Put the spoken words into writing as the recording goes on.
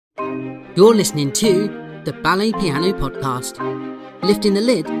You're listening to the Ballet Piano Podcast, lifting the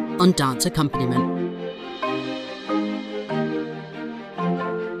lid on dance accompaniment.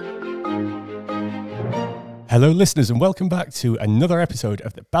 Hello listeners and welcome back to another episode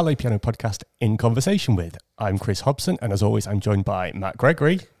of the Ballet Piano Podcast in Conversation With. I'm Chris Hobson and as always I'm joined by Matt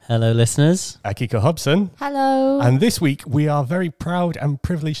Gregory. Hello listeners. Akiko Hobson. Hello. And this week we are very proud and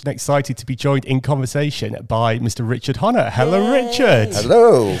privileged and excited to be joined in conversation by Mr. Richard Honner. Hello Richard.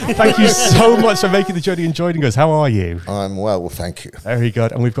 Hello. Thank you so much for making the journey and joining us. How are you? I'm well, thank you. Very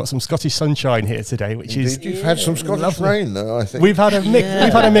good. And we've got some Scottish sunshine here today, which Indeed, is you've had some Scottish lovely rain though, I think. We've had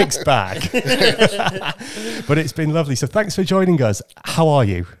a mixed bag. But it's been lovely. So thanks for joining us. How are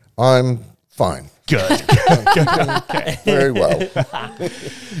you? I'm fine. Good. Okay. Very well.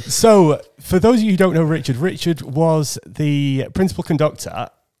 So, for those of you who don't know Richard was the principal conductor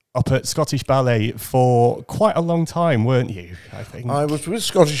up at Scottish Ballet for quite a long time, weren't you, I think? I was with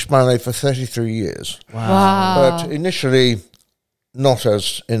Scottish Ballet for 33 years. Wow. But initially, not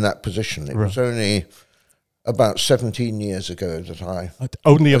as in that position. It was only about 17 years ago that I...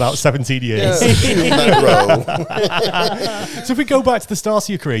 Only about 17 years. assumed that role. So if we go back to the start of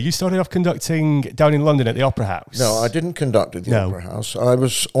your career, you started off conducting down in London at the Opera House. No, I didn't conduct at the Opera House. I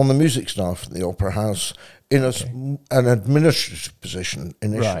was on the music staff at the Opera House in an administrative position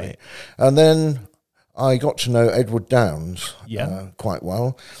initially. Right. And then I got to know Edward Downes quite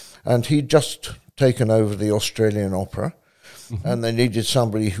well. And he'd just taken over the Australian Opera. Mm-hmm. And they needed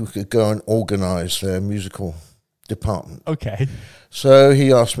somebody who could go and organise their musical department. Okay. So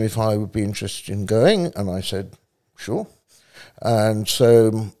he asked me if I would be interested in going, and I said, sure. And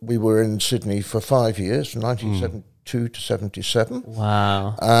so we were in Sydney for 5 years, from 1972 to 77.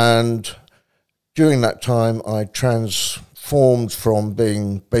 Wow. And during that time, I transformed from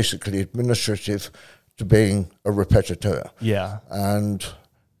being basically administrative to being a repetiteur. Yeah. And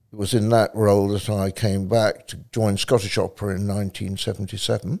it was in that role that I came back to join Scottish Opera in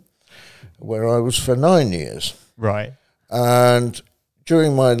 1977, where I was for 9 years. Right. And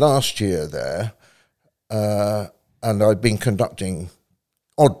during my last year there, and I'd been conducting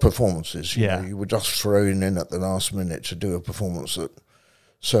odd performances. You know, you were just thrown in at the last minute to do a performance that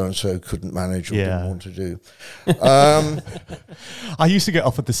so-and-so couldn't manage or didn't want to do. I used to get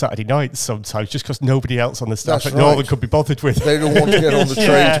off at the Saturday nights sometimes just because nobody else on the staff at Northern could be bothered with. They don't want to get on the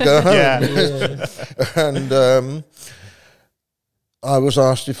train to go home. And I was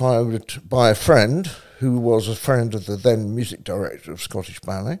asked if I would, by a friend who was a friend of the then music director of Scottish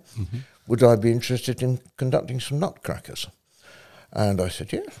Ballet, would I be interested in conducting some Nutcrackers? And I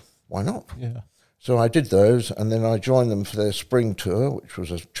said, yeah, why not? Yeah. So I did those, and then I joined them for their spring tour, which was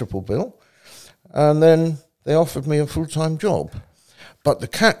a triple bill. And then they offered me a full-time job. But the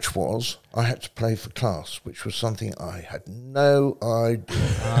catch was I had to play for class, which was something I had no idea.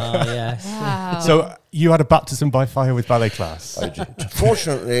 Oh, yes. Wow. So you had a baptism by fire with ballet class? I did.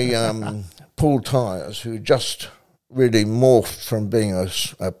 Fortunately, Paul Tyers, who just really morphed from being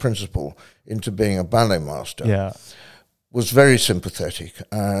a principal into being a ballet master, was very sympathetic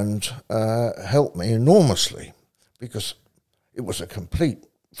and helped me enormously because it was a complete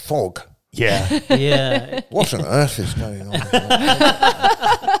fog. Yeah. What on earth is going on?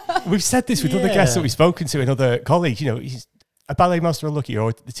 We've said this with other guests that we've spoken to and other colleagues. You know, a ballet master will look at you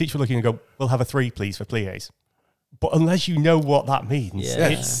or the teacher will look at you and go, we'll have a 3, please, for pliés. But unless you know what that means,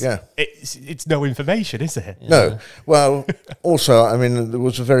 it's no information, is it? Yeah. No. Well, also, I mean, there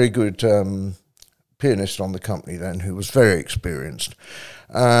was a very good pianist on the company then who was very experienced,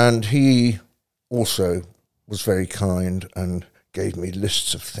 and he also was very kind and gave me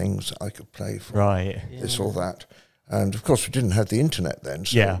lists of things that I could play for this or that. And of course we didn't have the internet then,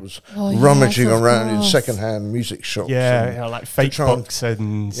 so it was rummaging around in second-hand music shops. Like fake books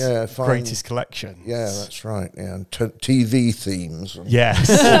and greatest collection. Yeah, that's right. Yeah, and TV themes. And yes.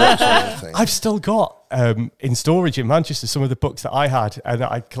 all that sort of thing. I've still got in storage in Manchester some of the books that I had and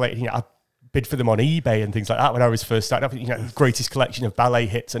that I collected. You know, I bid for them on eBay and things like that when I was first starting up. You know, the greatest collection of ballet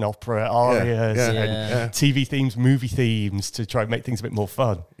hits and opera arias and TV themes, movie themes to try and make things a bit more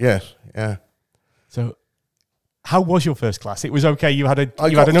fun. Yes, yeah. So, how was your first class? It was okay. You had an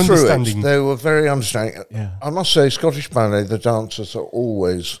understanding. understanding. They were very understanding. Yeah. I must say, Scottish Ballet, the dancers are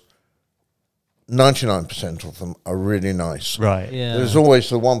always 99% of them are really nice. Right. Yeah. There's always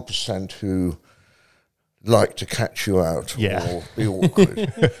the 1% who like to catch you out or be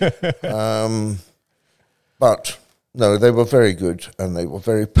awkward. But no, they were very good and they were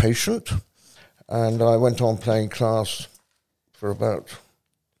very patient. And I went on playing class for about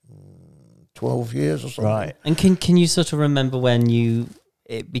 12 years or something. Right. And can you sort of remember when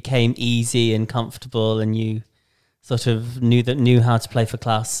it became easy and comfortable and you sort of knew how to play for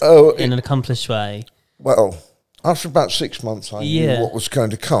class in an accomplished way? Well, after about 6 months, I knew what was going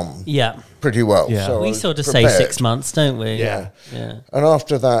to come. Yeah, pretty well. Yeah. So we sort of say 6 months, don't we? Yeah. Yeah. And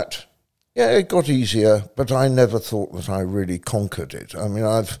after that, it got easier, but I never thought that I really conquered it. I mean,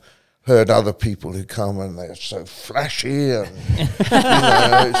 I've heard other people who come and they're so flashy and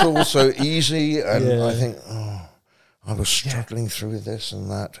it's all so easy, and I think, I was struggling through this and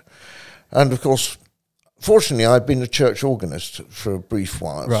that. And of course, fortunately, I'd been a church organist for a brief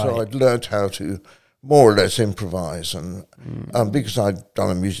while, so I'd learned how to more or less improvise, and because I'd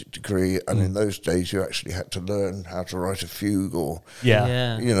done a music degree, and in those days you actually had to learn how to write a fugue or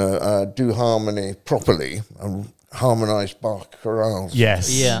do harmony properly and harmonise Bach chorales.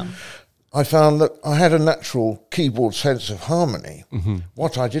 Yes. Yeah. I found that I had a natural keyboard sense of harmony. Mm-hmm.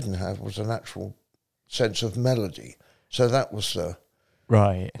 What I didn't have was a natural sense of melody. So that was the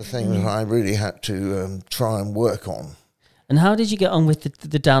thing that I really had to try and work on. And how did you get on with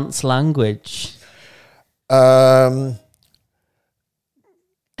the dance language? Not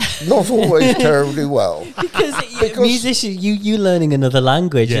always terribly well. Because musicians, you learning another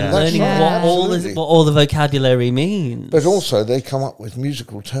language and learning what all the vocabulary means. But also they come up with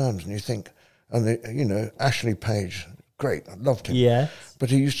musical terms, and you think, Ashley Page, great, I loved him. Yeah. But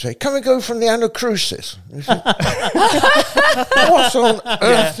he used to say, "Can we go from the Anacrusis?" You think, what on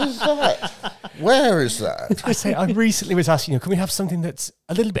earth is that? Where is that? I recently was asking, can we have something that's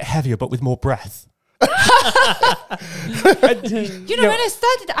a little bit heavier but with more breath? When I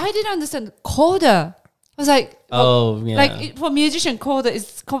started, I didn't understand coda. I was like, for musician, coda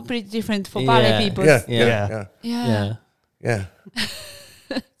is completely different for ballet people. Yeah.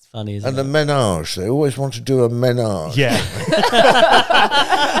 It's funny, isn't it? And the menage, they always want to do a menage. Yeah.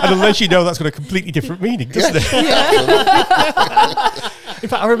 And unless you know, that's got a completely different meaning, doesn't it? In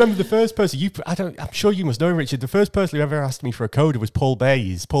fact, I remember the first person I'm sure you must know, Richard. The first person who ever asked me for a coda was Paul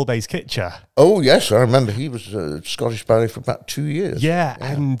Bayes Kitcher. Oh yes, I remember. He was Scottish ballet for about 2 years. Yeah,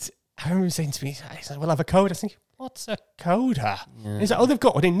 and I remember him saying to me, he said, "We'll have a coda." I was thinking, "What's a coda?" Yeah. He's like, "Oh, they've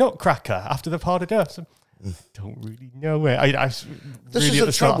got one in Nutcracker after the part of Duff." So, don't really know it. This is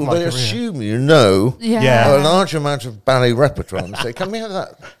the trouble. They assume you know a large amount of ballet repertoire and say, "Can we have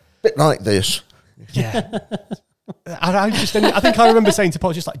that bit like this?" Yeah. And I think I remember saying to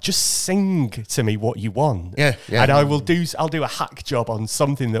Paul, just sing to me what you want. Yeah. And I'll do a hack job on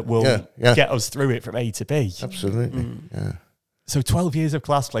something that will get us through it from A to B. Absolutely. Yeah. So 12 years of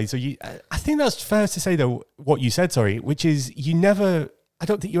class play. So I think that's fair to say though, what you said, which is I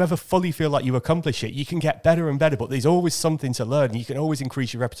don't think you ever fully feel like you accomplish it. You can get better and better, but there's always something to learn. You can always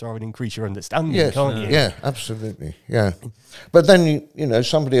increase your repertoire and increase your understanding, can't you? Yeah, absolutely. Yeah. But then,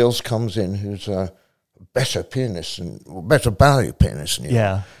 somebody else comes in who's a better pianist or better ballet pianist than you.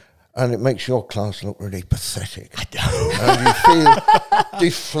 Yeah. And it makes your class look really pathetic. I know. And you feel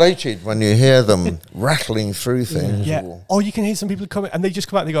deflated when you hear them rattling through things. Yeah. Or you can hear some people come and they just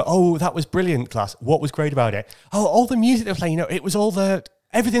come out and they go, "Oh, that was brilliant, class. What was great about it? Oh, all the music they're playing, it was all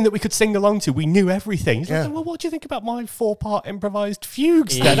everything that we could sing along to. We knew everything." Like, well, what do you think about my 4-part improvised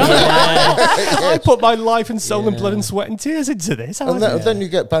fugues then? I put my life and soul and blood and sweat and tears into this. And then you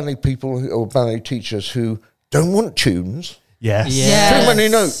get ballet people or ballet teachers who don't want tunes. Yes. Too many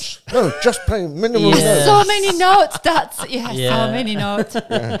notes. No, just play minimum notes. So many notes. So many notes.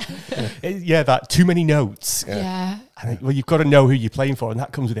 That too many notes. Yeah. Well, you've got to know who you're playing for, and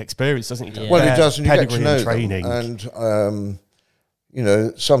that comes with experience, doesn't it? Yeah. Well, it does, and you get to know training. Them.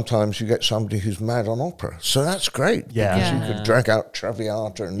 And sometimes you get somebody who's mad on opera, so that's great. Yeah. Because you could drag out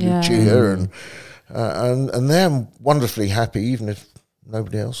Traviata and Lucia, and they're wonderfully happy, even if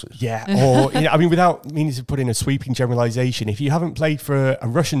nobody else is. Yeah, or without meaning to put in a sweeping generalisation, if you haven't played for a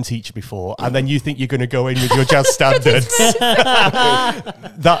Russian teacher before, and then you think you're going to go in with your jazz standards,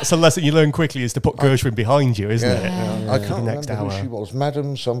 that's a lesson you learn quickly, is to put Gershwin behind you, isn't it? I can't remember who she was,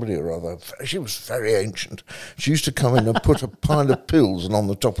 Madam somebody or other. She was very ancient. She used to come in and put a pile of pills on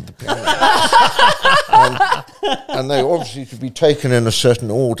the top of the piano. and they obviously to be taken in a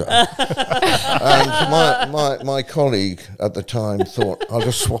certain order. And my colleague at the time thought, I'll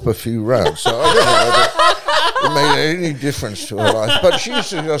just swap a few rounds. So I don't know whether it made any difference to her life. But she used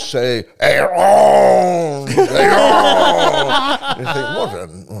to just say, "Aaron, Aaron." You think,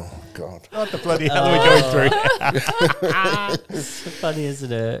 oh God. What the bloody hell are we going through? It's so funny,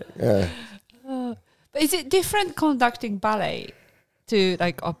 isn't it? Yeah. But is it different conducting ballet to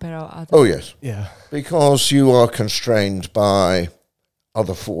like opera? Or oh, yes. Yeah. Because you are constrained by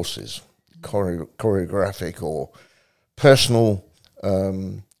other forces, choreographic or personal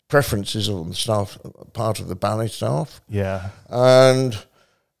preferences on the staff, part of the ballet staff. Yeah. And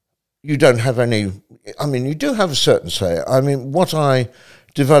you don't have any. I mean, you do have a certain say. I mean, what I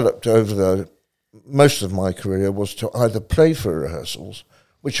developed over most of my career was to either play for rehearsals,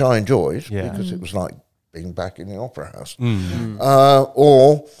 which I enjoyed because it was like being back in the opera house,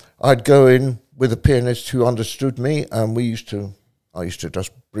 or I'd go in with a pianist who understood me, and I used to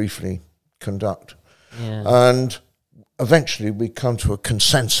just briefly conduct, and eventually we come to a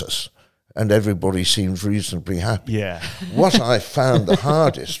consensus, and everybody seems reasonably happy. Yeah. What I found the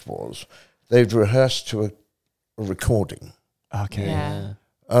hardest was they'd rehearse to a recording. Okay. Yeah.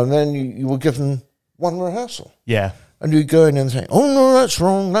 And then you were given one rehearsal. Yeah. And you go in and say, oh, no, that's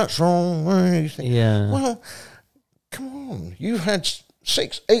wrong. And you think, well, come on. You've had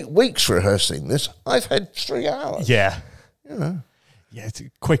 6-8 weeks rehearsing this. I've had 3 hours. Yeah. You know. Yeah, it's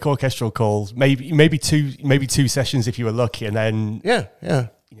quick orchestral calls. Maybe two sessions if you were lucky, and then Yeah.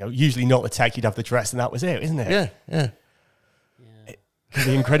 you know, usually not the tech, you'd have the dress, and that was it, isn't it? Yeah. It can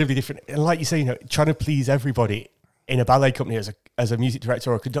be incredibly different. And like you say, you know, trying to please everybody in a ballet company as a music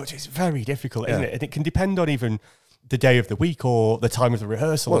director or a conductor is very difficult, isn't it? And it can depend on even the day of the week or the time of the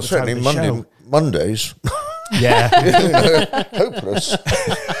rehearsal. Well, or the time certainly of the show. Mondays. Yeah. Hopeless.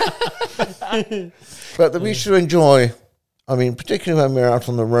 But we used to enjoy, I mean, particularly when we were out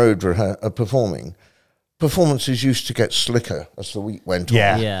on the road performing, performances used to get slicker as the week went on.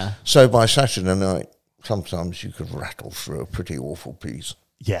 Yeah. So by Saturday night, sometimes you could rattle through a pretty awful piece.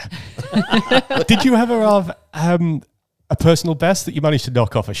 Yeah. Did you ever have a personal best that you managed to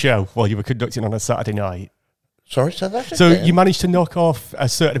knock off a show while you were conducting on a Saturday night? Sorry, so that's So you managed to knock off a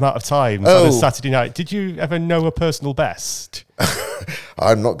certain amount of times on a Saturday night. Did you ever know a personal best?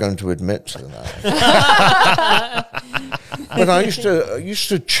 I'm not going to admit to that. But I used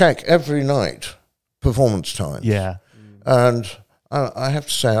to check every night performance times. Yeah. And I have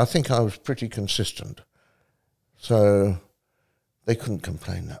to say, I think I was pretty consistent. So they couldn't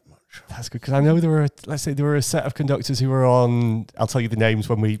complain that much. That's good, because I know there were a set of conductors who were on, I'll tell you the names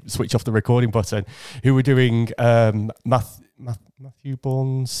when we switch off the recording button, who were doing Matthew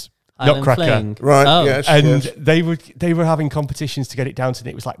Bourne's Nutcracker. Right, Oh. yes. And yes. they were having competitions to get it down to,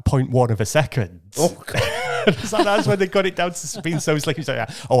 it was like 0.1 of a second. Oh, God. So that's when they got it down to being so slick. It's like,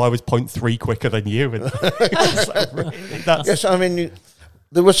 I was 0.3 quicker than you. And it's like, really? Yes, I mean,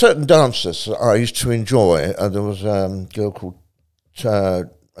 there were certain dancers that I used to enjoy. There was a girl called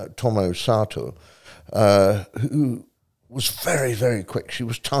Tomo Sato, who was very, very quick. She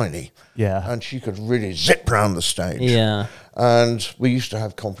was tiny. Yeah. And she could really zip round the stage. Yeah. And we used to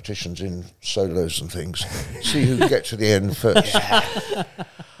have competitions in solos and things. See who could get to the end first.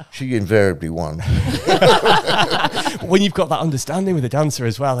 She invariably won. When you've got that understanding with the dancer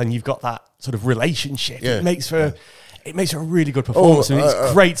as well, and you've got that sort of relationship, it makes for a really good performance. And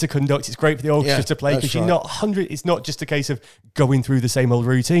it's great to conduct. It's great for the orchestra to play, because you're not 100. It's not just a case of going through the same old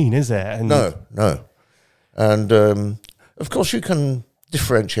routine, is it? And No. And of course, you can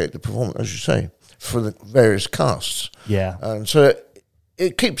differentiate the performance, as you say, for the various casts. Yeah. And so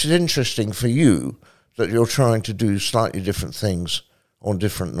it keeps it interesting for you that you're trying to do slightly different things on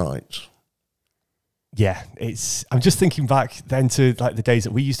different nights. Yeah, I'm just thinking back then to like the days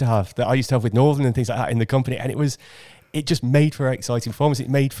that I used to have with Northern and things like that in the company, and it just made for exciting performance. It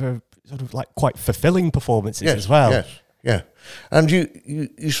made for sort of like quite fulfilling performances as well. Yes, yeah. And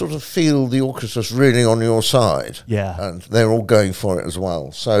you sort of feel the orchestra's really on your side. Yeah. And they're all going for it as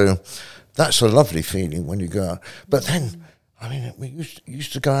well. So that's a lovely feeling when you go out. But then, I mean, we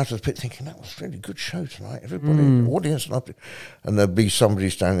used to go out of the pit thinking, that was a really good show tonight. Everybody, the audience loved it. And there'd be somebody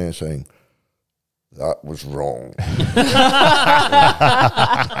standing there saying, that was wrong.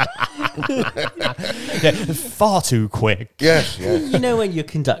 Far too quick. Yes. You know, when you're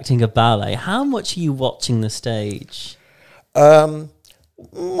conducting a ballet, how much are you watching the stage? More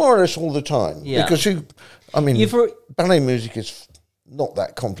or less all the time. Yeah. Because ballet music is not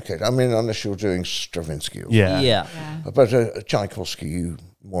that complicated. I mean, unless you're doing Stravinsky. Yeah. But Tchaikovsky, you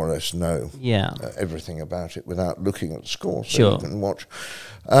more or less know everything about it without looking at the score, so you can watch.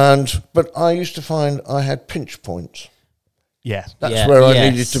 But I used to find I had pinch points. Yeah. That's where I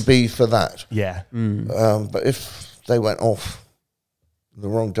needed to be for that. Yeah. But if they went off the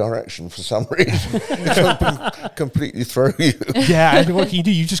wrong direction for some reason, it can completely throw you. Yeah, and what can you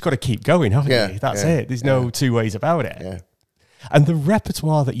do? You just got to keep going, haven't you? That's it. There's no two ways about it. Yeah. And the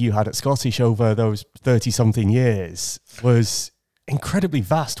repertoire that you had at Scottish over those 30-something years was incredibly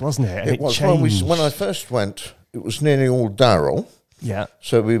vast, wasn't it? And it was. When I first went, it was nearly all Darrell. Yeah.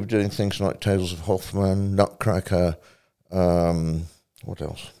 So we were doing things like Tales of Hoffmann, Nutcracker, what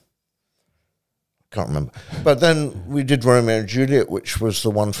else? Can't remember. But then we did Romeo and Juliet, which was the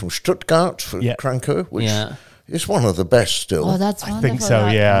one from Stuttgart for Kranko, which It's one of the best still. Oh, that's wonderful. I think so,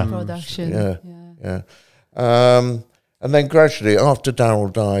 yeah. Production. Yeah. And then gradually, after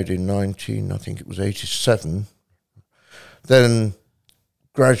Darryl died in 1987, then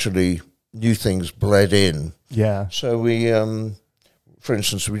gradually new things bled in. Yeah. So we, for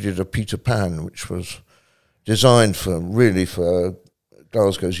instance, we did a Peter Pan, which was designed for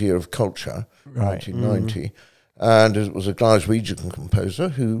Glasgow's Year of Culture, 1990. And it was a Glaswegian composer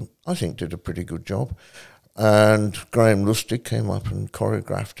who I think did a pretty good job. And Graham Lustig came up and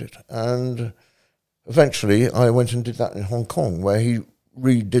choreographed it. And eventually I went and did that in Hong Kong, where he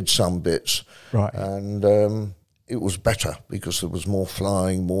redid some bits. Right. And it was better because there was more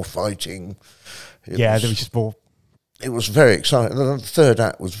flying, more fighting. There was just more. It was very exciting. The third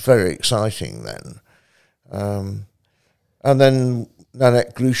act was very exciting then. And then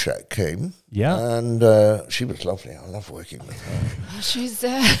Nanette Glushak came. Yeah. And she was lovely. I love working with her. She's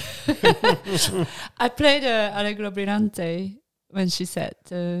I played Allegro Brillante when she said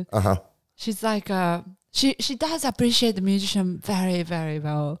she's like she does appreciate the musician very, very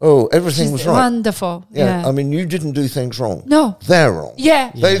well. Oh, everything was right. Wonderful. Yeah. I mean, you didn't do things wrong. No. They're wrong.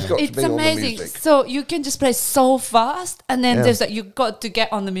 Yeah. They've got it's to be amazing. on the music. So you can just play so fast, and then there's you got to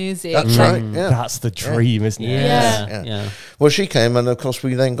get on the music. That's right. Yeah. That's the dream, isn't it? Yeah. Well, she came, and of course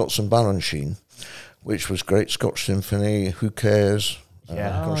we then got some Balanchine, which was great. Scotch Symphony, Who Cares?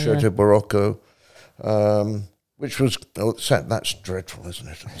 Concerto Barocco, which was, that's dreadful, isn't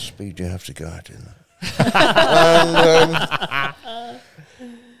it? The speed you have to go at in that.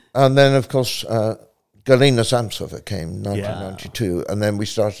 And then, of course, Galina Zamsova came in 1992, and then we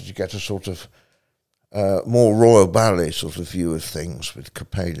started to get a sort of more Royal Ballet sort of view of things with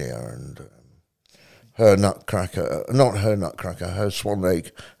Coppelia and her Swan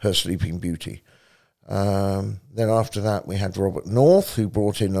Lake, her Sleeping Beauty. Then after that, we had Robert North, who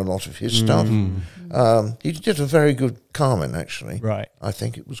brought in a lot of his stuff. He did a very good Carmen, actually. Right. I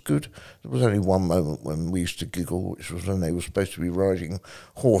think it was good. There was only one moment when we used to giggle, which was when they were supposed to be riding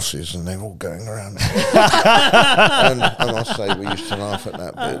horses and they were all going around. And I must say, we used to laugh at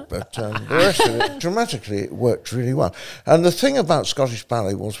that bit. But the rest of it, dramatically, it worked really well. And the thing about Scottish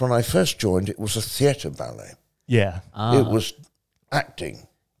Ballet was, when I first joined, it was a theatre ballet. Yeah. It was acting.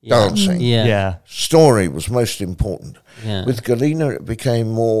 Dancing. Story was most important. With Galina, it became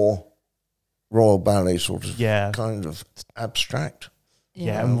more Royal Ballet sort of kind of abstract.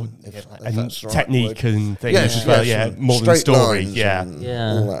 And technique and things as well. More than story.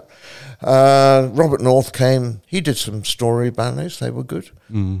 All that. Robert North came. He did some story ballets. They were good.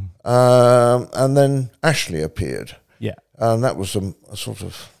 And then Ashley appeared. And that was a sort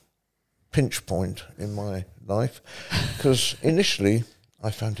of pinch point in my life, because initially I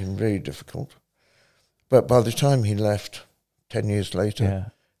found him very difficult. But by the time he left, 10 years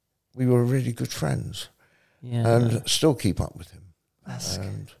later, we were really good friends. And still keep up with him. I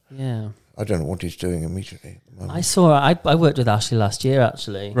don't know what he's doing immediately at the moment. I worked with Ashley last year,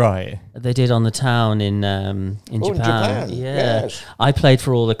 actually. Right. They did On the Town in Japan. Yes. I played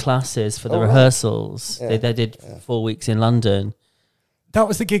for all the classes for the rehearsals. They did 4 weeks in London. That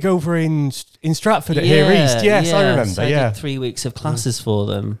was the gig over in Stratford at Here East. Yes, I remember. So I did 3 weeks of classes for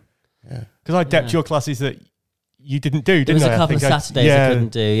them. Because I depped your classes that you didn't do, didn't I? There was a couple of Saturdays I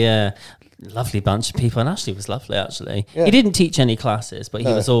couldn't do, Lovely bunch of people. And Ashley was lovely, actually. He didn't teach any classes, but he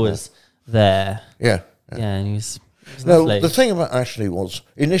was always there. And he was lovely. The thing about Ashley was,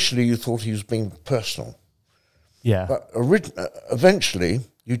 initially you thought he was being personal. But eventually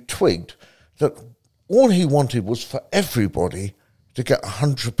you twigged that all he wanted was for everybody to get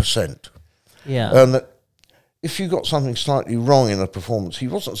 100%. And that if you got something slightly wrong in a performance, he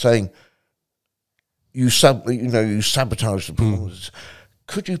wasn't saying you sabotage the performance.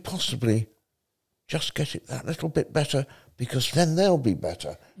 Could you possibly just get it that little bit better, because then they'll be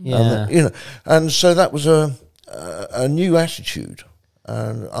better? And so that was a new attitude,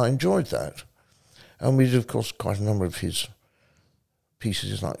 and I enjoyed that. And we did, of course, quite a number of his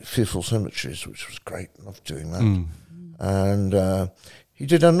pieces, like Fearful Symmetries, which was great. Loved doing that. And he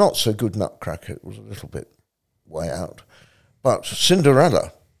did a not so good Nutcracker. It was a little bit way out. But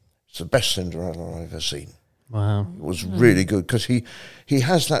Cinderella, it's the best Cinderella I've ever seen. Wow. It was really good, because he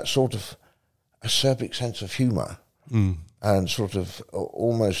has that sort of acerbic sense of humour and sort of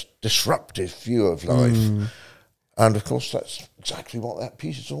almost disruptive view of life. And of course, that's exactly what that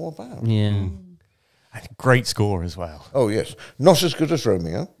piece is all about. And great score as well. Oh, yes. Not as good as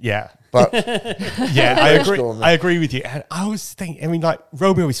Romeo. But I agree with you. And I was thinking, I mean, like,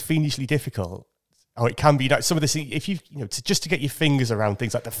 Romeo is fiendishly difficult. Oh, it can be, some of the things, if just to get your fingers around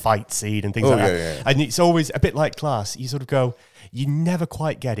things like the fight scene and things like that. And it's always a bit like Class. You sort of go, you never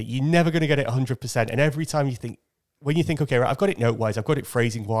quite get it. You're never going to get it 100%. And every time you think, when you think, okay, right, I've got it note-wise, I've got it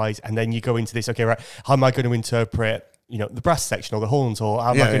phrasing-wise, and then you go into this, okay, right, how am I going to interpret, the brass section or the horns, or how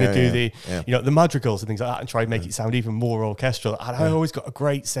am I going to do the madrigals and things like that, and try and make it sound even more orchestral. And I always got a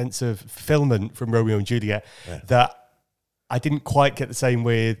great sense of fulfillment from Romeo and Juliet that I didn't quite get the same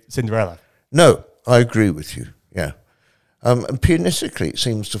with Cinderella. No, I agree with you. Yeah. And pianistically, it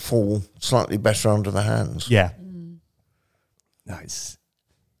seems to fall slightly better under the hands. Yeah. No,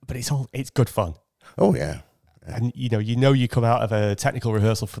 but it's good fun. Oh, yeah. And, you come out of a technical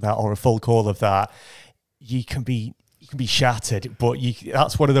rehearsal for that or a full call of that, you can be shattered, but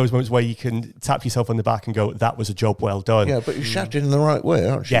that's one of those moments where you can tap yourself on the back and go, that was a job well done. Yeah, but you're shattered in the right way,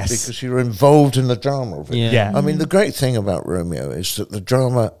 aren't you? Yes. Because you're involved in the drama of it. Yeah. I mean, the great thing about Romeo is that the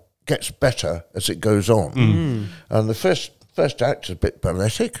drama gets better as it goes on. And the first act is a bit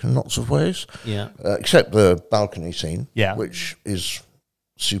balletic in lots of ways, except the balcony scene, which is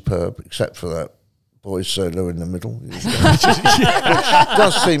superb, except for that boy's solo in the middle, which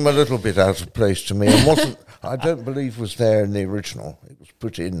does seem a little bit out of place to me, and I don't believe was there in the original. It was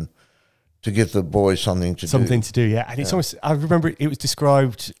put in to give the boy something to do. Yeah. And it's almost, I remember it was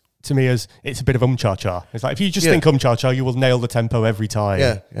described to me as, it's a bit of cha-cha. It's like, if you just think cha-cha, you will nail the tempo every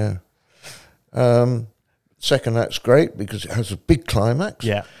time. Yeah. Second act's great because it has a big climax.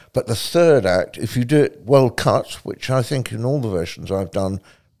 Yeah. But the third act, if you do it well cut, which I think in all the versions I've done,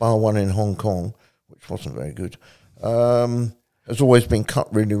 bar one in Hong Kong, which wasn't very good, has always been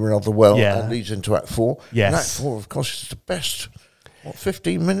cut really rather well and leads into Act 4. Yes. And Act 4, of course, is the best,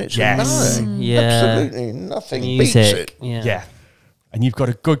 15 minutes yes. of ballet? Absolutely nothing beats it. Yeah. And you've got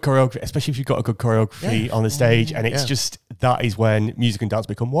a good choreography, especially if you've got a good choreography on the stage, and it's just, that is when music and dance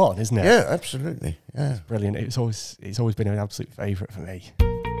become one, isn't it? Yeah, absolutely. Yeah. It's brilliant. It's always been an absolute favourite for me.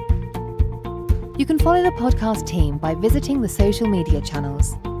 You can follow the podcast team by visiting the social media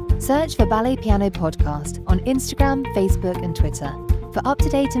channels. Search for Ballet Piano Podcast on Instagram, Facebook and Twitter for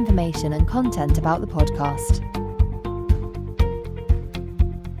up-to-date information and content about the podcast.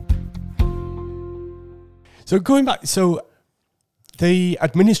 So going back, the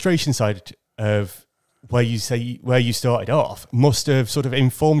administration side of where you started off must have sort of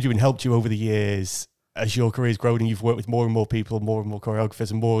informed you and helped you over the years as your career's grown and you've worked with more and more people, more and more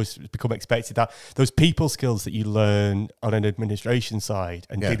choreographers, and more has become expected, that those people skills that you learn on an administration side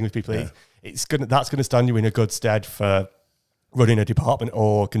and dealing with people, that's going to stand you in a good stead for running a department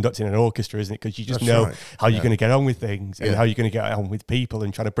or conducting an orchestra, isn't it? Because you just know how you're going to get on with things and how you're going to get on with people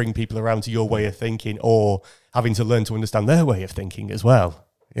and trying to bring people around to your way of thinking, or having to learn to understand their way of thinking as well.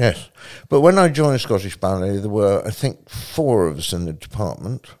 Yes. But when I joined Scottish Ballet, there were, I think, 4 of us in the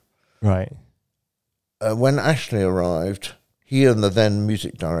department. Right. When Ashley arrived, he and the then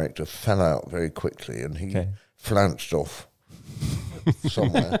music director fell out very quickly, and he flounced off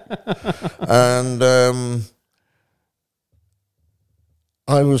somewhere. And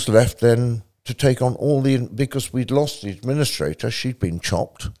I was left then to take on because we'd lost the administrator, she'd been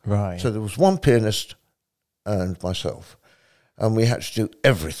chopped. Right. So there was one pianist and myself, and we had to do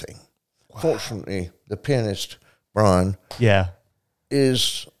everything. Wow. Fortunately, the pianist, Brian,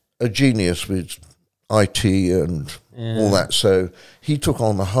 is a genius with IT and all that. So he took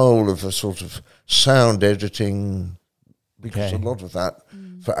on the whole of the sort of sound editing, because a lot of that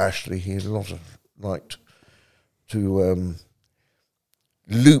for Ashley, he liked to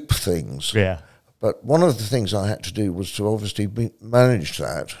loop things. Yeah. But one of the things I had to do was to obviously manage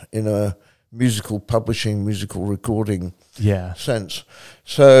that in a musical publishing, musical recording sense.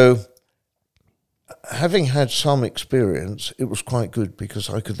 So having had some experience, it was quite good because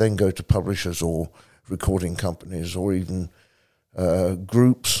I could then go to publishers or recording companies or even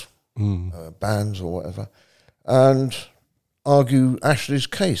groups, bands or whatever, and argue Ashley's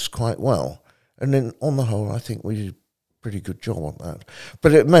case quite well. And then on the whole, I think we did a pretty good job on that.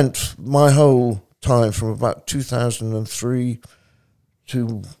 But it meant my whole time from about 2003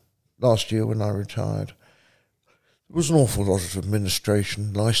 to last year when I retired, there was an awful lot of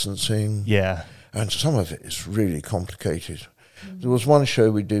administration, licensing. Yeah. And some of it is really complicated. There was one show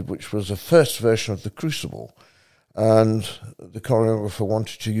we did which was a first version of The Crucible, and the choreographer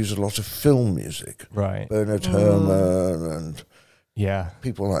wanted to use a lot of film music. Right. Bernard Herrmann and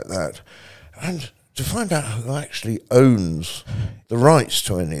people like that. And to find out who actually owns the rights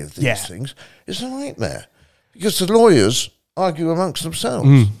to any of these things is a nightmare, because the lawyers argue amongst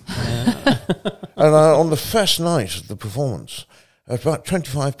themselves. And on the first night of the performance, at about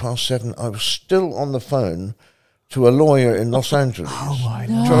 7:25, I was still on the phone to a lawyer in Los Angeles, trying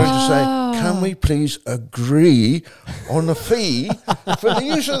to say, can we please agree on a fee for the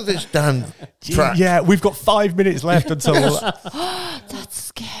use of this damn track? Yeah, we've got 5 minutes left until... That's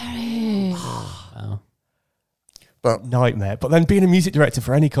scary. Wow. nightmare. But then being a music director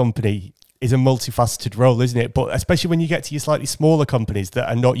for any company is a multifaceted role, isn't it? But especially when you get to your slightly smaller companies that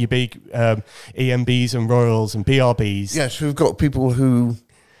are not your big EMBs and Royals and BRBs. Yes, we've got people who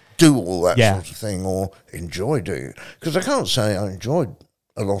do all that sort of thing or enjoy doing it. Because I can't say I enjoyed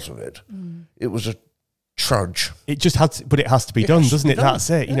a lot of it. It was a trudge. It just had to, but it has to be done, doesn't it? That's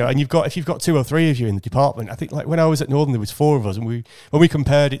it. You know, and if you've got 2 or 3 of you in the department, I think like when I was at Northern, there was 4 of us, and when we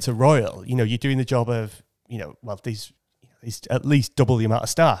compared it to Royal, you know, you're doing the job of, you know, well, there's at least double the amount of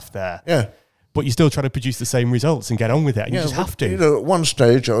staff there. Yeah. But you still try to produce the same results and get on with it. And you just have to. You know, at one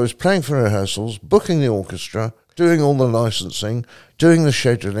stage I was playing for rehearsals, booking the orchestra, doing all the licensing, doing the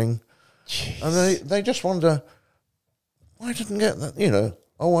scheduling. Jeez. And they just wonder, why I didn't get that, you know,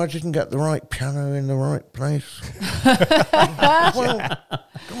 I didn't get the right piano in the right place. Well,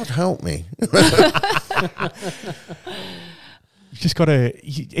 God help me. You just got to,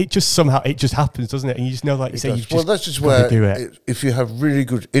 it just happens, doesn't it? And you just know, like you say, this is where do it. If you have really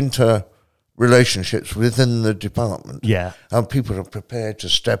good relationships within the department, and people are prepared to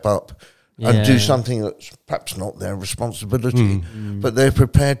step up and do something that's perhaps not their responsibility, but they're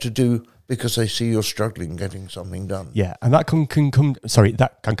prepared to do because they see you're struggling getting something done. Yeah, and that can come. Sorry,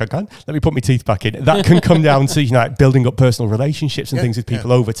 that can. Let me put my teeth back in. That can come down to, you know, like building up personal relationships and things with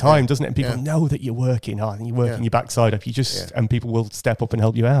people over time, doesn't it? And people know that you're working hard and you're working your backside up. You just and people will step up and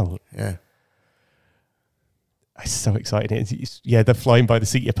help you out. Yeah. It's so exciting. They're flying by the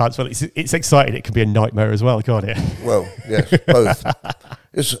seat of your pants. Well, it's exciting. It can be a nightmare as well, can't it? Well, yes, both.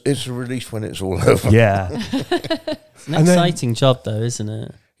 It's a relief when it's all over. Yeah. It's an exciting job, though, isn't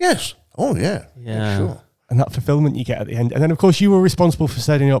it? Yes. Oh, yeah. Yeah, sure. And that fulfillment you get at the end. And then, of course, you were responsible for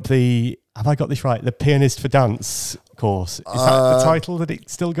setting up have I got this right, the Pianist for Dance course. Is that the title that it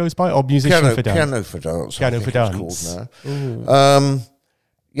still goes by? Or Musician for Dance? Piano for Dance. Piano for Dance. Called now.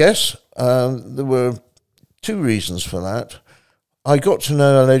 Yes, there were 2 reasons for that. I got to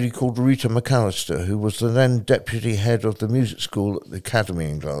know a lady called Rita McAllister, who was the then deputy head of the music school at the Academy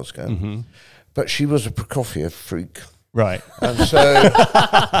in Glasgow. But she was a Prokofiev freak. Right. And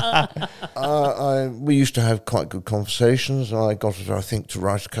so we used to have quite good conversations, and I got her, I think, to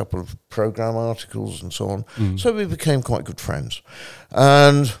write a couple of program articles and so on. So we became quite good friends.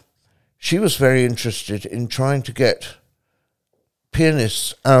 And she was very interested in trying to get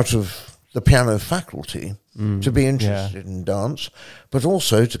pianists out of the piano faculty to be interested in dance, but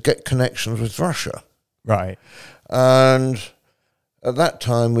also to get connections with Russia. Right. And at that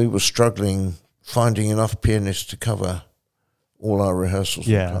time, we were struggling finding enough pianists to cover all our rehearsals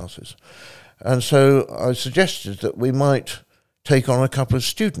and classes. And so I suggested that we might take on a couple of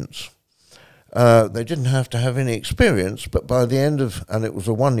students. They didn't have to have any experience, but by the end of, and it was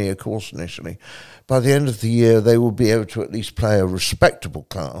a 1-year course initially, by the end of the year, they will be able to at least play a respectable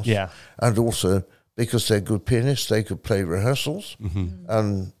class. Yeah. And also, because they're good pianists, they could play rehearsals.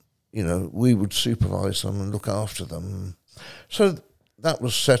 And, you know, we would supervise them and look after them. So that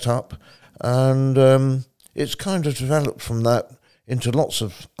was set up. And it's kind of developed from that into lots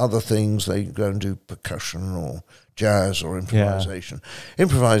of other things. They go and do percussion or jazz or improvisation. Yeah.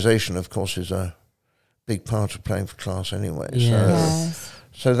 Improvisation, of course, is a big part of playing for class anyway. Yes.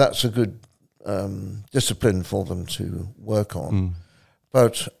 So that's a good discipline for them to work on.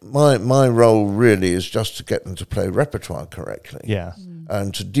 But my role really is just to get them to play repertoire correctly. Yeah.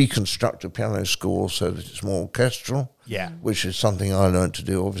 And to deconstruct a piano score so that it's more orchestral. Yeah. Which is something I learned to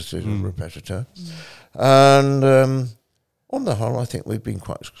do, obviously, as a repetiteur. And on the whole, I think we've been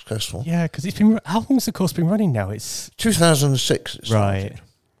quite successful. Yeah, because it's been, how long has the course been running now? It's 2006. It started. Right.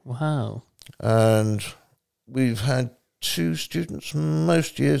 Wow. And we've had 2 students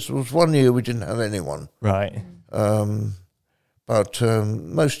most years. There was 1 year we didn't have anyone. Right. But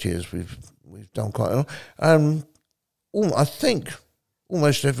most years we've done quite well. And I think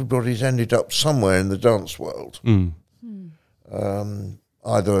almost everybody's ended up somewhere in the dance world.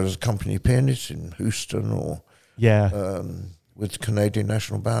 Either as a company pianist in Houston or with Canadian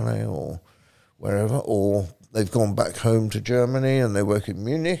National Ballet or wherever, or they've gone back home to Germany and they work in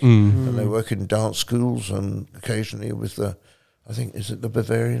Munich and they work in dance schools and occasionally with the, I think, is it the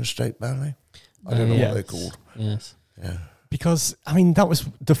Bavarian State Ballet? I don't know what they're called. Yes. Yeah. Because, I mean, that was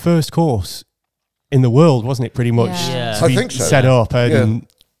the first course in the world, wasn't it, pretty much? Yeah. To be I think so. set up. And,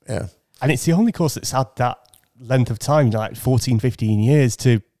 yeah. And it's the only course that's had that length of time, like 14, 15 years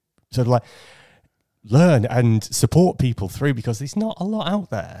to sort of like learn and support people through, because there's not a lot out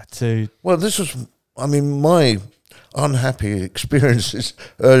there to... Well, this was, I mean, my unhappy experiences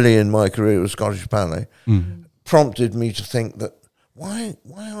early in my career with Scottish Ballet prompted me to think that why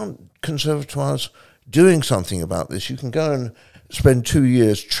aren't conservatoires doing something about this? You can go and spend 2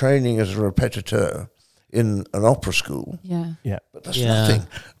 years training as a repetiteur in an opera school. Yeah. But that's nothing.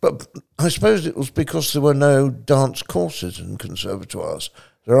 But I suppose it was because there were no dance courses in conservatoires.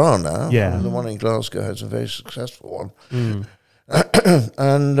 There are now. Yeah. The one in Glasgow has a very successful one.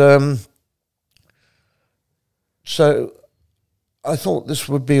 And so I thought this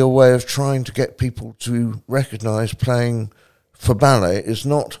would be a way of trying to get people to recognise playing for ballet is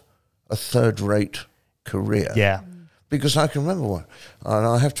not a third-rate career. Yeah. Because I can remember one, and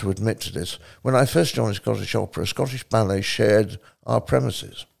I have to admit to this, when I first joined Scottish Opera, Scottish Ballet shared our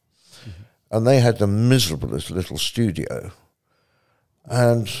premises. And they had the miserablest little studio.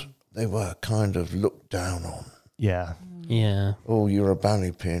 And they were kind of looked down on. Yeah. Yeah. Oh, you're a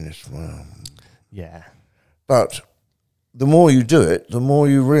ballet pianist. Well, yeah. But the more you do it, the more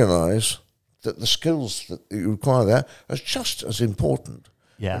you realise that the skills that you require there are just as important.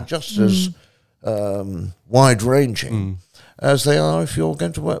 Yeah. And just as wide-ranging as they are if you're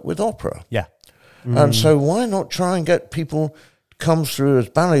going to work with opera. Yeah. And so why not try and get people to come through as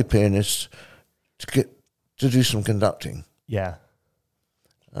ballet pianists to do some conducting? Yeah.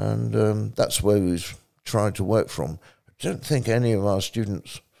 And that's where we've tried to work from. I don't think any of our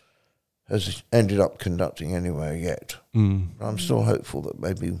students has ended up conducting anywhere yet. I'm still hopeful that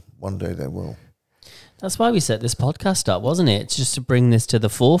maybe one day they will. That's why we set this podcast up, wasn't it? It's just to bring this to the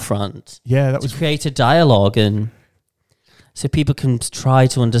forefront. Yeah, that was... To create a dialogue and so people can try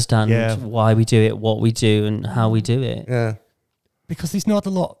to understand why we do it, what we do and how we do it. Yeah. Because there's not a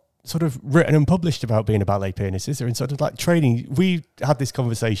lot sort of written and published about being a ballet pianist, is there? In sort of like training, we had this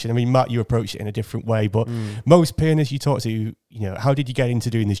conversation. I mean, Matt, you approached it in a different way, but most pianists you talk to, you know, how did you get into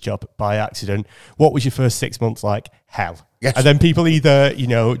doing this job? By accident. What was your first 6 months like? Hell. Yes. And then people either, you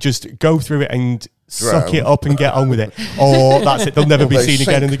know, just go through it and suck it up and get on with it, or that's it, they'll never be seen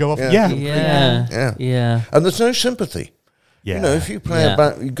again and they go off. Yeah. And there's no sympathy. Yeah. You know, if you play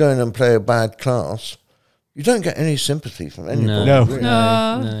you go in and play a bad class, you don't get any sympathy from anybody. No. Really.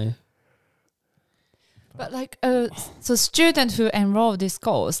 No. But like, so student who enroll this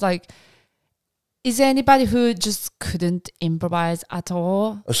course, like, is there anybody who just couldn't improvise at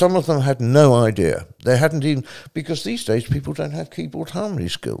all? Some of them had no idea. They hadn't even, because these days people don't have keyboard harmony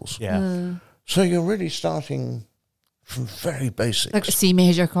skills. Yeah. So you're really starting from very basics. Like C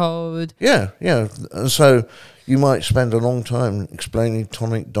major chord. Yeah. And so you might spend a long time explaining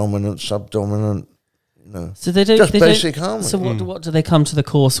tonic, dominant, subdominant, you know, so they don't, just basic harmony. So what do they come to the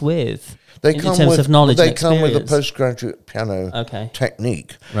course with? They in terms of knowledge and experience? They come with a postgraduate piano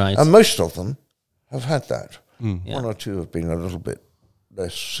technique. Right. And most of them have had that. Yeah. One or two have been a little bit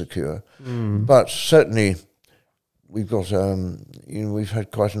less secure. But certainly we've got, we've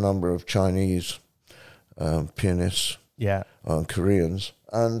had quite a number of Chinese pianists, Koreans,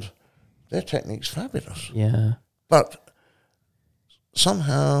 and their technique's fabulous. Yeah. But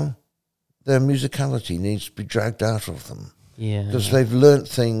somehow their musicality needs to be dragged out of them. Yeah. Because they've learnt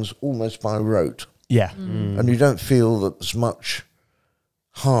things almost by rote. Yeah. And you don't feel that there's much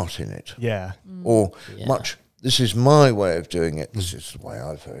heart in it. Yeah. Or much, this is my way of doing it, this is the way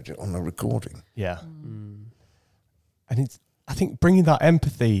I've heard it on a recording. Yeah. And it's, I think bringing that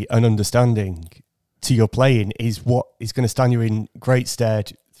empathy and understanding to your playing is what is going to stand you in great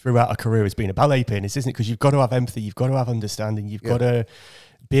stead throughout a career as being a ballet pianist, isn't it? Because you've got to have empathy, you've got to have understanding, you've got to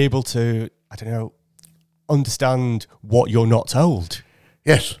be able to, I don't know, understand what you're not told.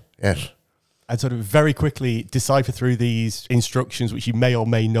 Yes. And sort of very quickly decipher through these instructions, which you may or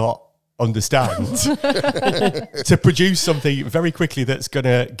may not understand, to produce something very quickly that's going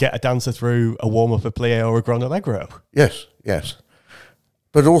to get a dancer through a warm-up, a plie, or a grand allegro. Yes.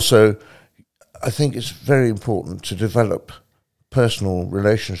 But also, I think it's very important to develop personal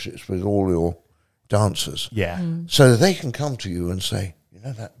relationships with all your dancers. Yeah. So they can come to you and say, you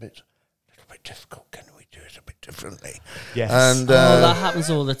know, that bit's a little bit difficult, can we do it a bit differently? Yes. And that happens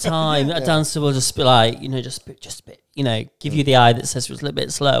all the time. A dancer will just be like, you know, just a bit, you know, give you the eye that says it's a little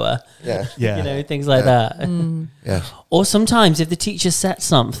bit slower. Yeah. You know, things like that. Yeah. Or sometimes if the teacher set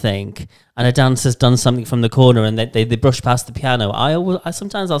something and a dancer's done something from the corner and they brush past the piano,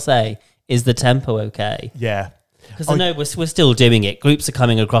 I'll say, is the tempo okay? Yeah. Because I know we're still doing it. Groups are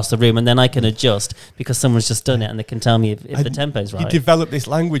coming across the room and then I can adjust because someone's just done it and they can tell me if the tempo's right. You develop this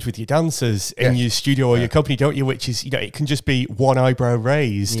language with your dancers in your studio or your company, don't you? Which is, you know, it can just be one eyebrow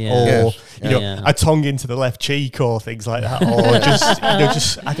raised or, you know, a tongue into the left cheek or things like that. Or just,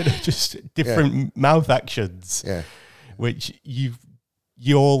 you know, just different mouth actions, which you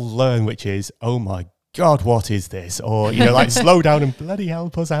all learn, which is, oh my God, what is this? Or, like, slow down and bloody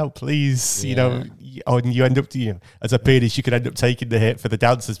help us out, please. And you end up, as a pianist, you could end up taking the hit for the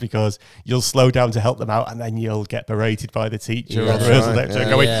dancers because you'll slow down to help them out, and then you'll get berated by the teacher or the rehearsal lecturer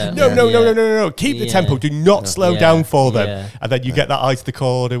going, no, keep the tempo, do not slow down for them. And then you get that eye to the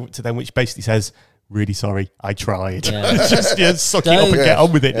corner to them, which basically says, really sorry, I tried. Just suck it up and get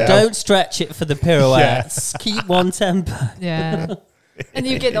on with it now. Don't stretch it for the pirouettes. Keep one tempo. Yeah. And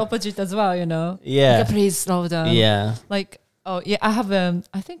you get the opposite as well, Yeah. Like, please slow down. Yeah. Like, I have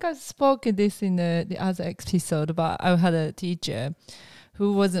I think I spoke this in the other episode, but I had a teacher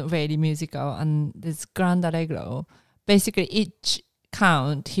who wasn't really musical, and this grand allegro, basically each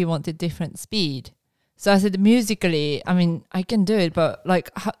count he wanted different speed. So I said, musically, I mean, I can do it, but like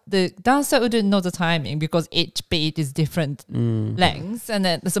the dancer wouldn't know the timing because each beat is different lengths. And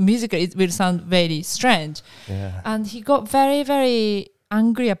then so musically it will sound very strange. Yeah. And he got very, very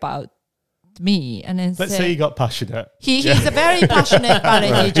angry about me. And then let's say he got passionate. He's a very passionate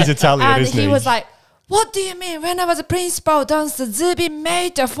ballet teacher. He's Italian, and isn't he? And he was like, what do you mean? When I was a principal dancer, Zubi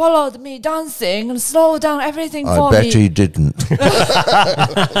Mater followed me dancing and slowed down everything for me. I bet he didn't.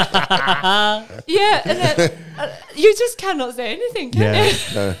 Yeah, and then, you just cannot say anything, can you?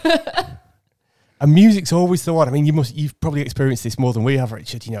 No. And music's always the one. I mean, you've probably experienced this more than we have,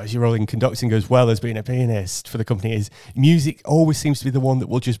 Richard. As you're rolling conducting as well as being a pianist for the company, is music always seems to be the one that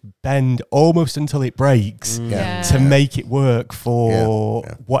will just bend almost until it breaks to make it work for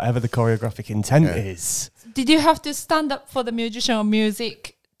whatever the choreographic intent is. Did you have to stand up for the musician or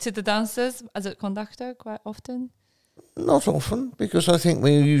music to the dancers as a conductor quite often? Not often, because I think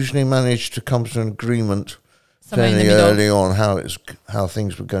we usually managed to come to an agreement fairly early on how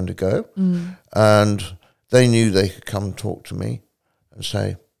things were going to go, and they knew they could come and talk to me and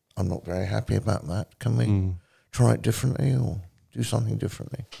say, I'm not very happy about that, can we try it differently or do something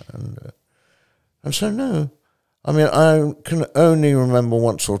differently? And so no, I mean, I can only remember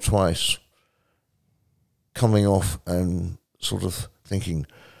once or twice coming off and sort of thinking,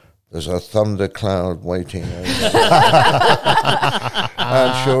 there's a thundercloud waiting over.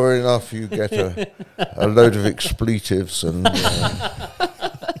 And sure enough, you get a load of expletives and...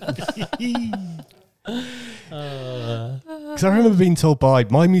 Because I remember being told by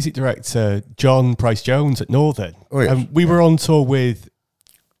my music director, John Price-Jones at Northern. Oh, yes. We were on tour with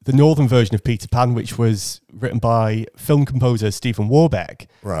the Northern version of Peter Pan, which was written by film composer Stephen Warbeck.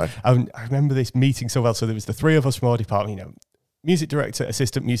 Right. And I remember this meeting so well. So there was the three of us from our department, music director,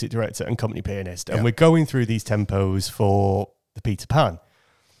 assistant music director, and company pianist. And we're going through these tempos for the Peter Pan.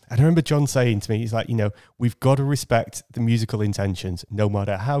 And I remember John saying to me, he's like, we've got to respect the musical intentions. No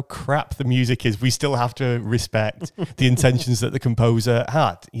matter how crap the music is, we still have to respect the intentions that the composer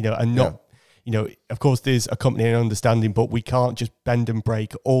had, and not, of course there's accompanying understanding, but we can't just bend and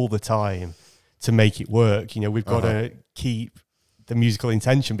break all the time to make it work. We've got to keep the musical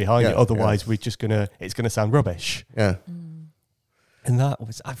intention behind it. Otherwise it's going to sound rubbish. Yeah. And I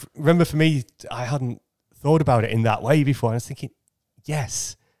remember for me, I hadn't thought about it in that way before. I was thinking,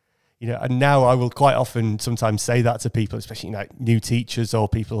 yes, and now I will quite often sometimes say that to people, especially new teachers or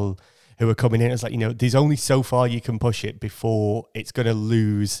people who are coming in. It's like, there's only so far you can push it before it's going to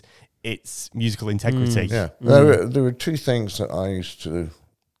lose its musical integrity. There were two things that I used to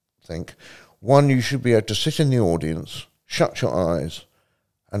think. One, you should be able to sit in the audience, shut your eyes,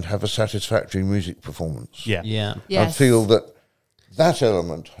 and have a satisfactory music performance. Yes. I feel that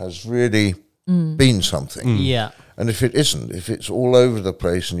element has really been something. Yeah. And if it isn't, if it's all over the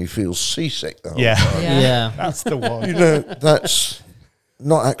place and you feel seasick the whole time, that's the one. That's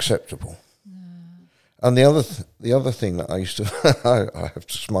not acceptable. And the other thing that I used to I have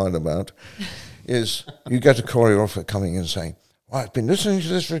to smile about is you get a choreographer coming in and saying, well, I've been listening to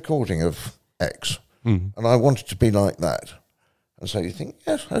this recording of X and I want it to be like that. And so you think,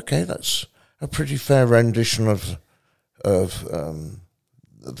 yes, okay, that's a pretty fair rendition of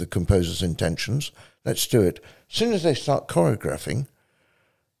the composer's intentions. Let's do it. As soon as they start choreographing,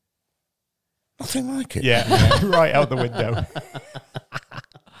 nothing like it. Yeah, right out the window.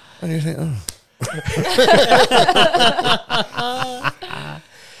 And you think,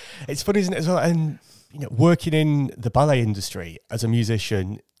 It's funny, isn't it, as well? And working in the ballet industry as a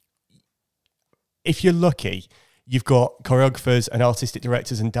musician, if you're lucky, you've got choreographers and artistic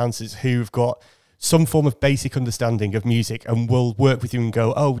directors and dancers who've got some form of basic understanding of music and will work with you and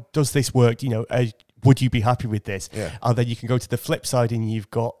go, oh, does this work? Would you be happy with this? Yeah. And then you can go to the flip side and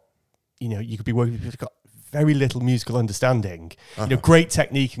you've got, you could be working with people who've got very little musical understanding, great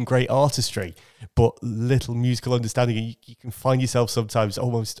technique and great artistry, but little musical understanding. And you can find yourself sometimes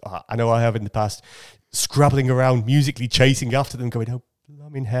almost, I know I have in the past, scrabbling around musically, chasing after them, going, oh,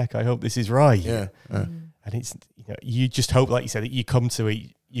 blimmin' heck, I hope this is right. Yeah. And it's, you just hope, like you said, that you come to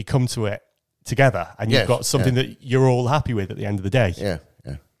it together, and you've got something that you're all happy with at the end of the day. Yeah.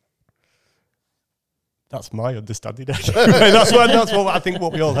 That's my understanding. that's what I think.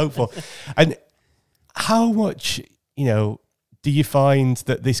 What we all hope for. And how much, do you find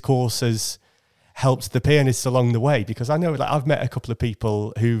that this course has helped the pianists along the way? Because I know, like, I've met a couple of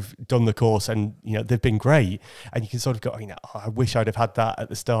people who've done the course, and they've been great. And you can sort of go, I wish I'd have had that at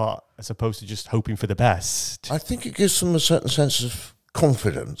the start, as opposed to just hoping for the best. I think it gives them a certain sense of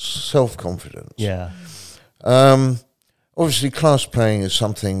confidence, self-confidence. Yeah. Obviously, class playing is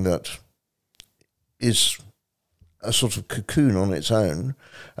something that is a sort of cocoon on its own,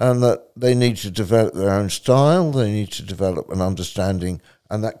 and that they need to develop their own style, they need to develop an understanding,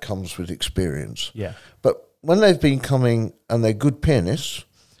 and that comes with experience. Yeah. But when they've been coming and they're good pianists,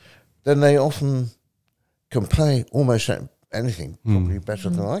 then they often can play almost anything, probably better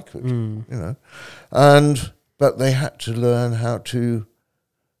than I could, but they had to learn how to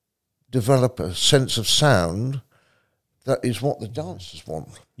develop a sense of sound that is what the dancers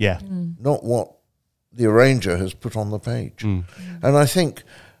want. Yeah. Not what the arranger has put on the page. And I think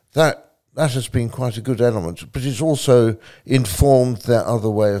that has been quite a good element, but it's also informed their other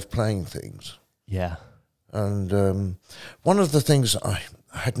way of playing things. Yeah. And one of the things I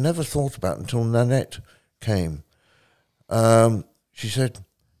had never thought about until Nanette came, she said,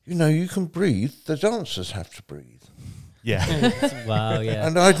 you can breathe, the dancers have to breathe. Yeah. Wow, yeah.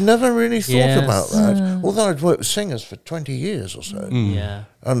 And I'd never really thought about that, although I'd worked with singers for 20 years or so. Yeah.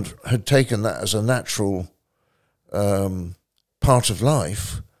 And had taken that as a natural part of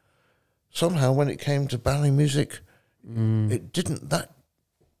life. Somehow when it came to ballet music, that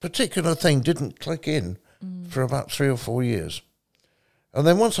particular thing didn't click in for about 3 or 4 years. And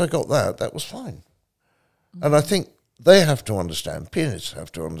then once I got that was fine. And I think they have to understand, pianists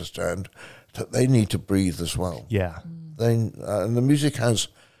have to understand, that they need to breathe as well. Yeah. And the music has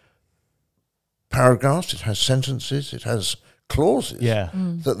paragraphs, it has sentences, it has clauses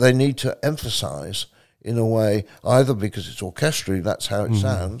that they need to emphasize in a way, either because it's orchestrally, that's how it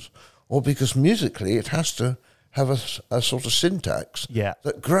sounds, or because musically it has to have a sort of syntax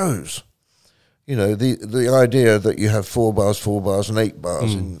that grows. The idea that you have 4 bars, and 8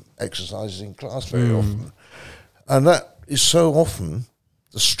 bars in exercises in class very often. And that is so often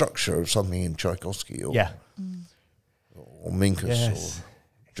the structure of something in Tchaikovsky or Minkus or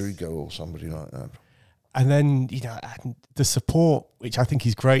Drigo or somebody like that. And then, the support, which I think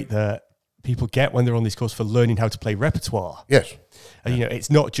is great, that people get when they're on this course for learning how to play repertoire. Yes. And, it's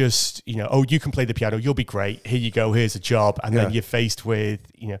not just, you can play the piano, you'll be great, here you go, here's a job. And then you're faced with,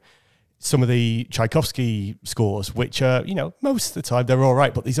 some of the Tchaikovsky scores, which are, most of the time they're all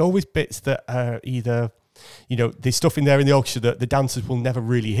right, but there's always bits that are either, there's stuff in there in the orchestra that the dancers will never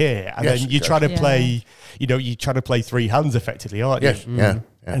really hear. And then you try to play, you try to play 3 hands effectively, aren't you? Yes, yeah.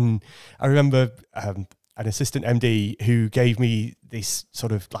 And I remember an assistant MD who gave me this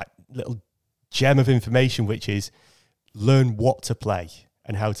sort of like little gem of information, which is learn what to play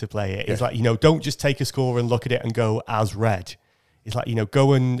and how to play it. It's like, don't just take a score and look at it and go as read. It's like,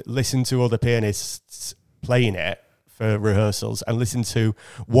 go and listen to other pianists playing it for rehearsals and listen to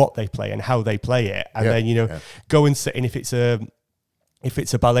what they play and how they play it. And then, go and sit in if it's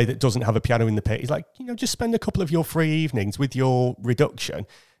a ballet that doesn't have a piano in the pit. It's like, just spend a couple of your free evenings with your reduction,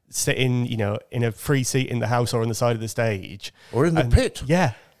 sitting, in a free seat in the house or on the side of the stage. Or in the pit.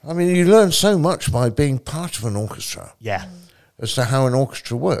 Yeah. I mean, you learn so much by being part of an orchestra. Yeah. As to how an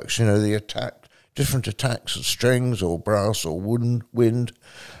orchestra works, the different attacks of strings or brass or wind,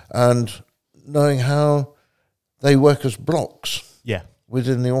 and knowing how they work as blocks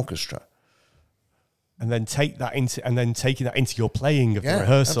within the orchestra. And then taking that into your playing of the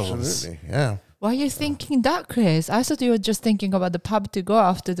rehearsals. Absolutely, yeah. Why are you thinking that, Chris? I thought you were just thinking about the pub to go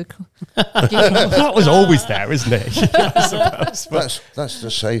after the that was always there, isn't it? I suppose. That's the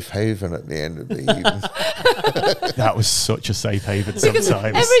safe haven at the end of the evening. That was such a safe haven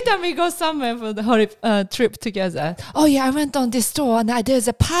sometimes. Every time we go somewhere for the whole trip together, I went on this store and there's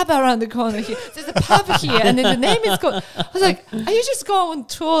a pub around the corner here. There's a pub here, and then the name is called. I was like, are you just going on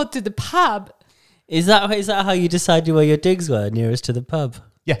tour to the pub? Is that how you decided where your digs were, nearest to the pub?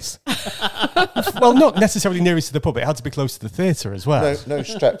 Yes. Well, not necessarily nearest to the pub. It had to be close to the theatre as well. No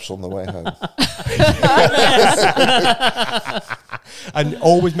steps on the way home. And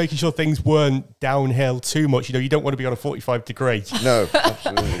always making sure things weren't downhill too much. You don't want to be on a 45-degree. No,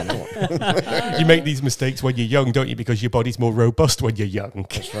 absolutely not. You make these mistakes when you're young, don't you? Because your body's more robust when you're young.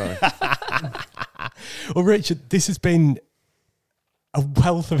 That's right. Well, Richard, this has been a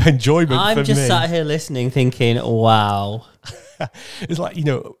wealth of enjoyment for me. I'm just sat here listening, thinking, wow. It's like,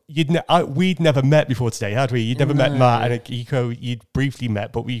 we'd never met before today, had we? You'd never met Matt, and Iko, you'd briefly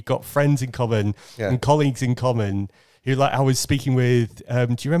met, but we've got friends in common and colleagues in common who, like, I was speaking with,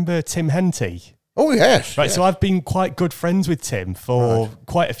 do you remember Tim Henty? Oh, yes. Right, yes. so I've been quite good friends with Tim for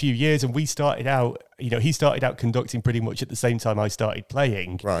quite a few years, and we started out, he started out conducting pretty much at the same time I started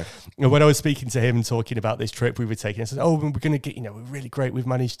playing. Right. And when I was speaking to him and talking about this trip we were taking, I said, we're going to get, we're really great. We've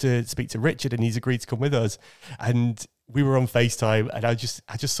managed to speak to Richard, and he's agreed to come with us. And we were on FaceTime, and I just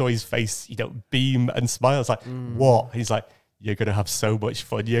saw his face, beam and smile. I was like, what? He's like, you're going to have so much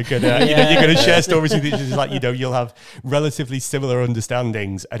fun. You're going to, you're going to share stories with each other. Like, you'll have relatively similar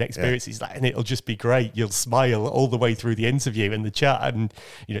understandings and experiences, and it'll just be great. You'll smile all the way through the interview and the chat. And,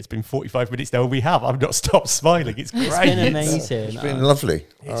 it's been 45 minutes now, and I've not stopped smiling. It's great. It's been amazing. It's been lovely.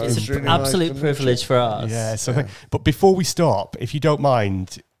 It's an absolute privilege for us. Yeah. So, but before we stop, if you don't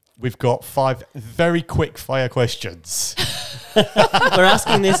mind, we've got 5 very quick fire questions. We're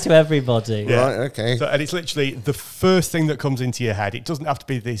asking this to everybody. Yeah. Right, okay. So, and it's literally the first thing that comes into your head. It doesn't have to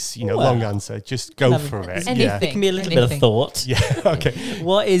be this, long answer. Just go for it. It can be a little bit of thought. Yeah, okay.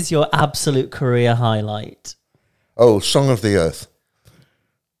 What is your absolute career highlight? Oh, Song of the Earth.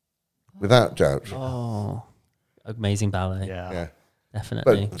 Without doubt. Oh, amazing ballet. Yeah.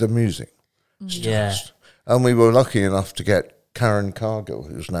 Definitely. But the music. Yeah. And we were lucky enough to get Karen Cargill,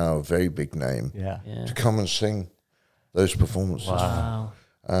 who's now a very big name, to come and sing those performances. Wow.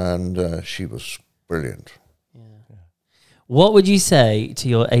 And she was brilliant. Yeah. What would you say to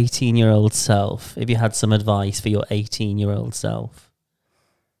your 18-year-old self if you had some advice for your 18-year-old self?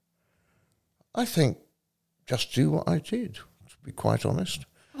 I think just do what I did, to be quite honest.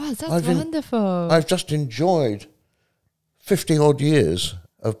 Wow, that's wonderful. I've just enjoyed 50-odd years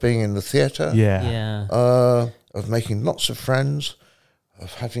of being in the theatre. Yeah. Of making lots of friends,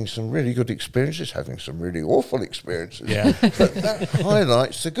 of having some really good experiences, having some really awful experiences. Yeah. But that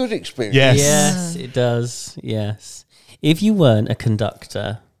highlights the good experiences. Yes, it does. Yes. If you weren't a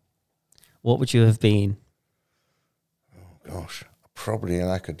conductor, what would you have been? Oh, gosh, probably an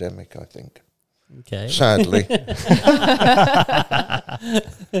academic, I think. Okay. Sadly.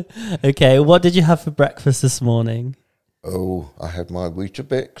 Okay, what did you have for breakfast this morning? Oh, I had my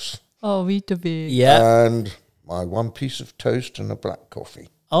Weetabix. Oh, Weetabix. Yeah. And my one piece of toast and a black coffee.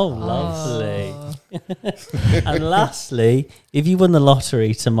 Oh, lovely. And lastly, if you won the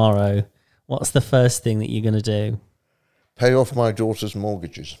lottery tomorrow, what's the first thing that you're going to do? Pay off my daughter's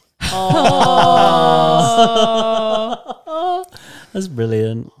mortgages. Oh. That's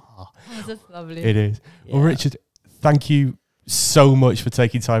brilliant. Oh, that's lovely. It is. Yeah. Well, Richard, thank you so much for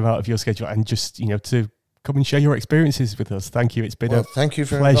taking time out of your schedule and just, to come and share your experiences with us. Thank you. It's been a thank you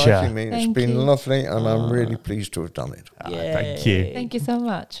for pleasure. Inviting me. It's been lovely, and I'm really pleased to have done it. Thank you. Thank you so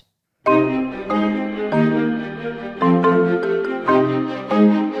much.